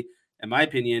probably, in my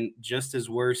opinion, just as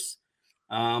worse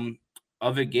of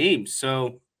a game?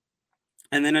 So,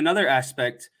 and then another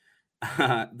aspect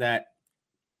that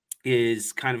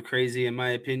is kind of crazy, in my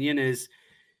opinion, is,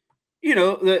 you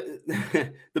know,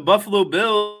 the Buffalo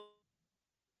Bills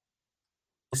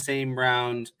the same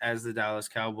round as the Dallas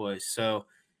Cowboys. So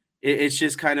it's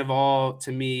just kind of all,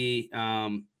 to me,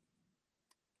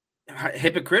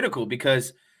 hypocritical,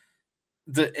 because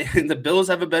the Bills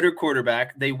have a better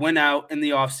quarterback. They went out in the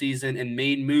offseason and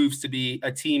made moves to be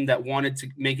a team that wanted to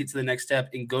make it to the next step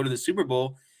and go to the Super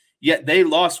Bowl, yet they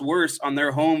lost worse on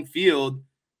their home field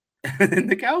than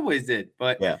the Cowboys did.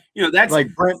 But, you know, that's like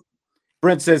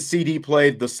Brent says CD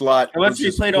played the slot.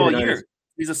 He played all year.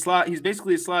 He's a slot. He's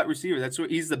basically a slot receiver. That's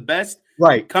what he's the best.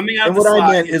 Right. Coming out. And what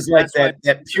I meant is like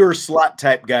that pure slot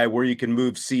type guy where you can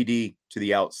move CD to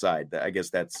the outside. I guess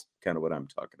that's kind of what I'm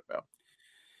talking about.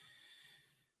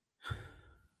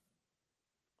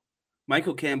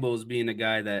 Michael Campbell is being a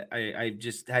guy that I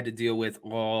just had to deal with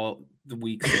all the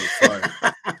week so far.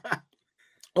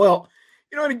 Well,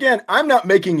 you know, and again, I'm not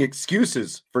making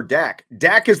excuses for Dak.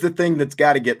 Dak is the thing that's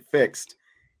got to get fixed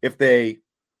if they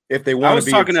want to be. I was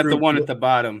talking at the one at the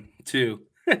bottom too.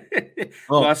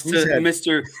 Lost to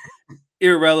Mr.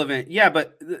 Irrelevant. Yeah,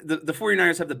 but the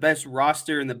 49ers have the best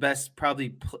roster and the best,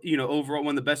 probably, you know, overall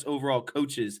one of the best overall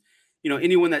coaches. You know,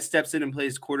 anyone that steps in and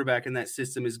plays quarterback in that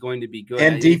system is going to be good.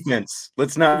 And defense.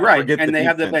 Let's not forget and they defense.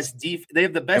 have the best they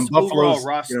have the best overall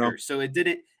roster. You know, so it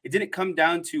didn't come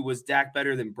down to, was Dak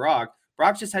better than Brock?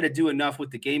 Brock just had to do enough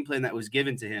with the game plan that was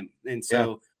given to him. And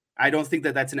so I don't think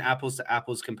that that's an apples to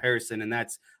apples comparison. And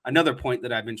that's another point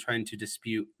that I've been trying to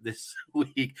dispute this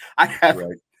week. I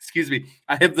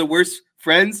have the worst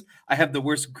friends. I have the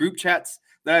worst group chats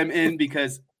that I'm in,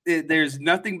 because there's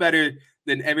nothing better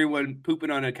than everyone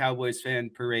pooping on a Cowboys fan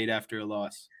parade after a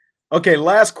loss. Okay,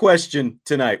 last question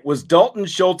tonight. Was Dalton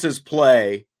Schultz's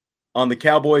play on the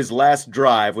Cowboys' last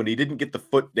drive, when he didn't get the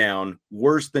foot down,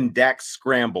 worse than Dak's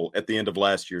scramble at the end of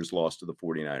last year's loss to the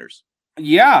 49ers?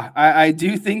 Yeah, I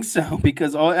do think so,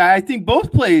 because I think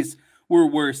both plays were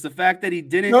worse. The fact that he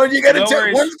didn't. No, you got to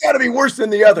tell. One's got to be worse than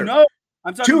the other. No,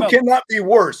 I'm talking about. Two cannot be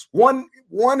worse. One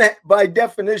by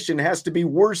definition has to be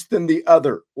worse than the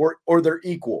other, or they're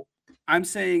equal. I'm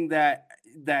saying that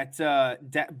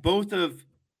both of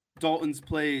Dalton's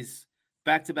plays,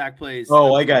 back-to-back plays.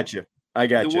 Oh, I got you.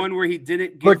 The one where he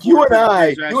didn't get. Look, you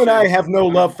and I have no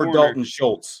love for Dalton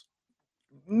Schultz.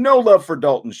 No love for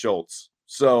Dalton Schultz.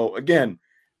 So again,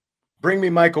 bring me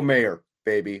Michael Mayer,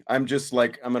 baby. I'm just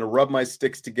like, I'm going to rub my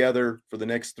sticks together for the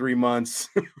next 3 months.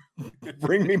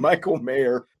 Bring me Michael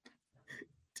Mayer.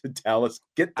 to Dallas.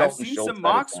 Get I've Dalton seen Schultz some out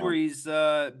of mocks town. where he's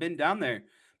been down there.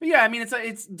 But yeah, I mean,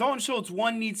 it's Dalton Schultz.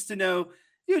 One needs to know,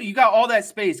 dude, you got all that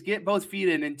space. Get both feet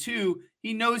in. And two,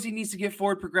 he knows he needs to get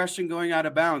forward progression going out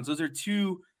of bounds. Those are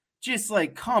two just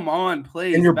like, come on,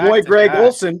 plays. And your boy Greg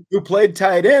Olson, who played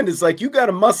tight end, is like, you got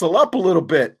to muscle up a little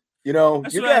bit. You know,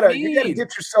 you gotta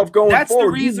get yourself going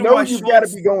forward. You've got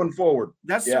to be going forward.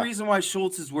 That's the reason why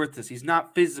Schultz is worth this. He's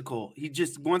not physical. He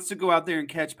just wants to go out there and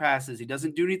catch passes. He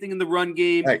doesn't do anything in the run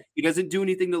game. Right. He doesn't do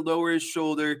anything to lower his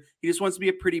shoulder. He just wants to be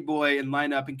a pretty boy and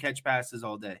line up and catch passes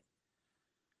all day.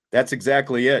 That's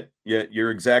exactly it. Yeah, you're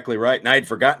exactly right. And I had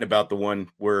forgotten about the one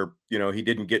where, you know, he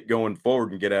didn't get going forward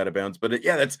and get out of bounds. But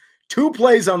that's 2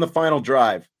 plays on the final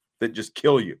drive that just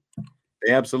kill you.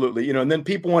 They absolutely, you know, and then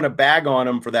people want to bag on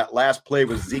him for that last play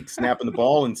with Zeke snapping the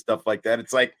ball and stuff like that.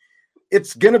 It's like,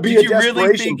 it's going to be a desperation play. Did you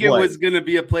really think it was going to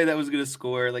be a play that was going to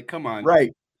score? Like, come on.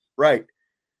 Right.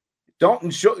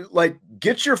 Dalton,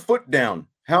 get your foot down.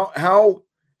 How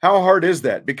hard is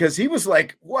that? Because he was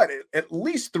like, at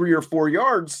least 3 or 4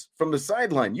 yards from the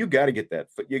sideline. You got to get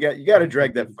that foot. You got to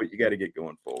drag that foot. You got to get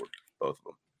going forward. Both of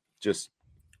them. Just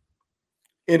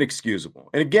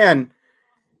inexcusable. And again,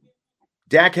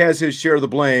 Dak has his share of the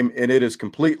blame, and it is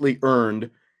completely earned.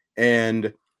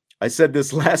 And I said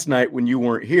this last night when you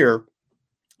weren't here,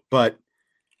 but,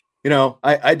 you know,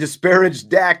 I disparaged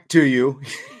Dak to you,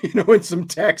 you know, in some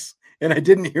texts, and I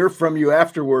didn't hear from you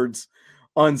afterwards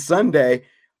on Sunday.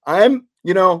 I'm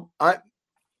at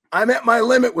my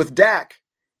limit with Dak.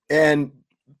 And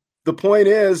the point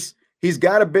is, he's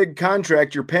got a big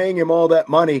contract. You're paying him all that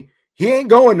money. He ain't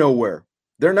going nowhere.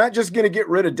 They're not just going to get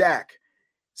rid of Dak.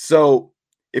 So,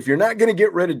 if you're not going to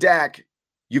get rid of Dak,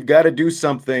 you've got to do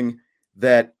something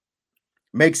that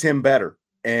makes him better.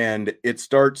 And it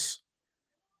starts,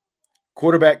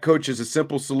 quarterback coach is a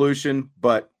simple solution,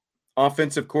 but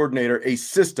offensive coordinator, a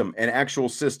system, an actual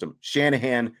system.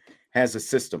 Shanahan has a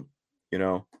system, you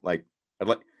know, like I'd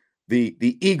like the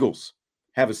Eagles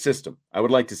have a system. I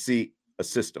would like to see a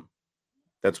system.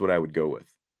 That's what I would go with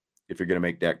if you're going to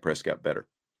make Dak Prescott better.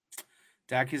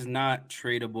 Dak is not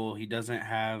tradable. He doesn't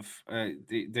have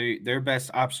their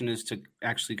best option is to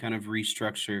actually kind of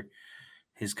restructure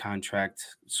his contract,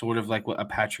 sort of like what a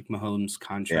Patrick Mahomes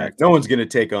contract. Yeah, no one's going to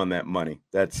take on that money.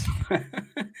 That's and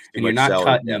you're not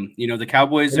cutting them. You know, the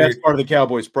Cowboys that's part of the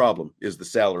Cowboys' problem is the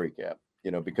salary cap.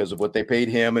 You know, because of what they paid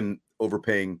him and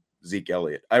overpaying Zeke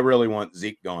Elliott. I really want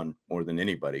Zeke gone more than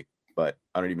anybody, but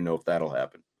I don't even know if that'll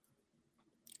happen.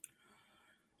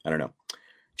 I don't know.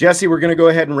 Jesse, we're going to go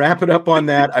ahead and wrap it up on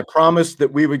that. I promised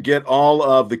that we would get all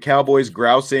of the Cowboys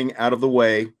grousing out of the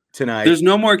way tonight. There's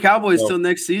no more Cowboys till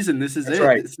next season. This is it.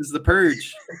 Right. This is the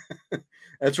purge.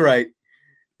 That's right.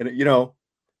 And, you know,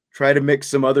 try to mix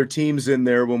some other teams in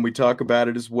there when we talk about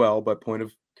it as well by point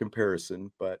of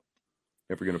comparison, but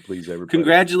never going to please everybody.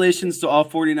 Congratulations to all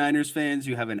 49ers fans.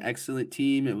 You have an excellent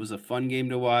team. It was a fun game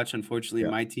to watch. Unfortunately,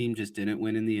 my team just didn't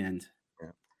win in the end.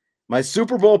 My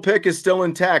Super Bowl pick is still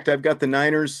intact. I've got the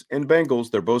Niners and Bengals.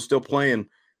 They're both still playing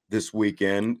this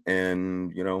weekend.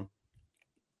 And, you know,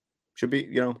 should be,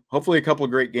 you know, hopefully a couple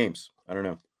of great games. I don't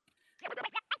know.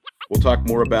 We'll talk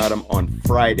more about them on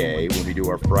Friday when we do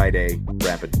our Friday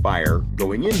rapid fire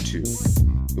going into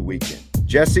the weekend.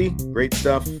 Jesse, great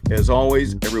stuff as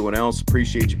always. Everyone else,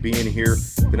 appreciate you being here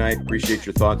tonight. Appreciate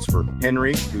your thoughts for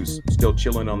Henry, who's still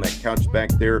chilling on that couch back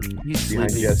there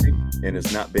behind Jesse and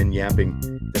has not been yapping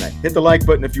tonight. Hit the like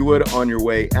button if you would on your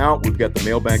way out. We've got the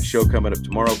mailbag show coming up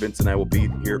tomorrow. Vince and I will be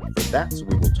here for that, so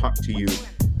we will talk to you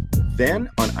then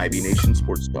on IB Nation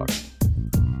Sports Talk.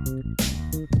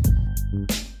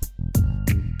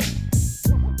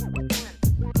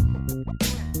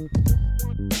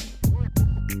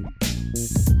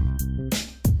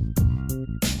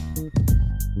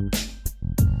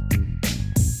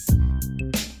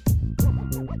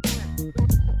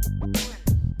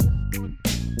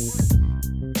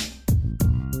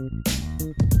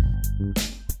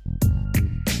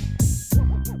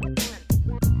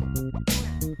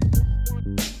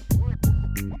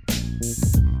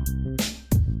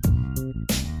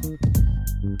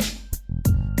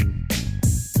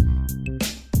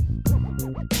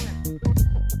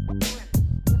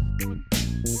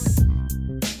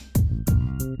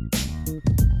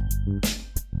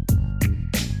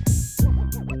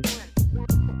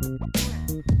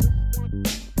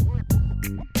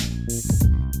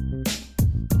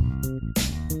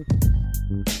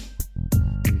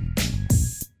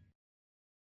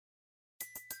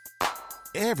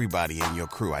 Everybody in your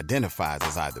crew identifies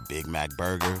as either Big Mac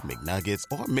Burger, McNuggets,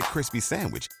 or McCrispy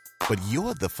Sandwich. But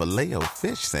you're the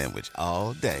Filet-O-Fish Sandwich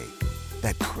all day.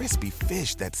 That crispy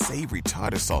fish, that savory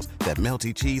tartar sauce, that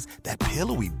melty cheese, that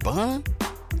pillowy bun.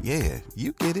 Yeah,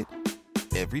 you get it.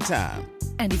 Every time.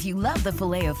 And if you love the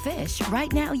Filet-O-Fish,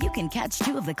 right now you can catch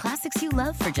 2 of the classics you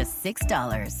love for just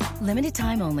 $6. Limited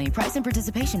time only. Price and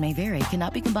participation may vary.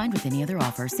 Cannot be combined with any other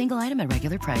offer. Single item at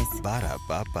regular price.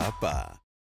 Ba-da-ba-ba-ba.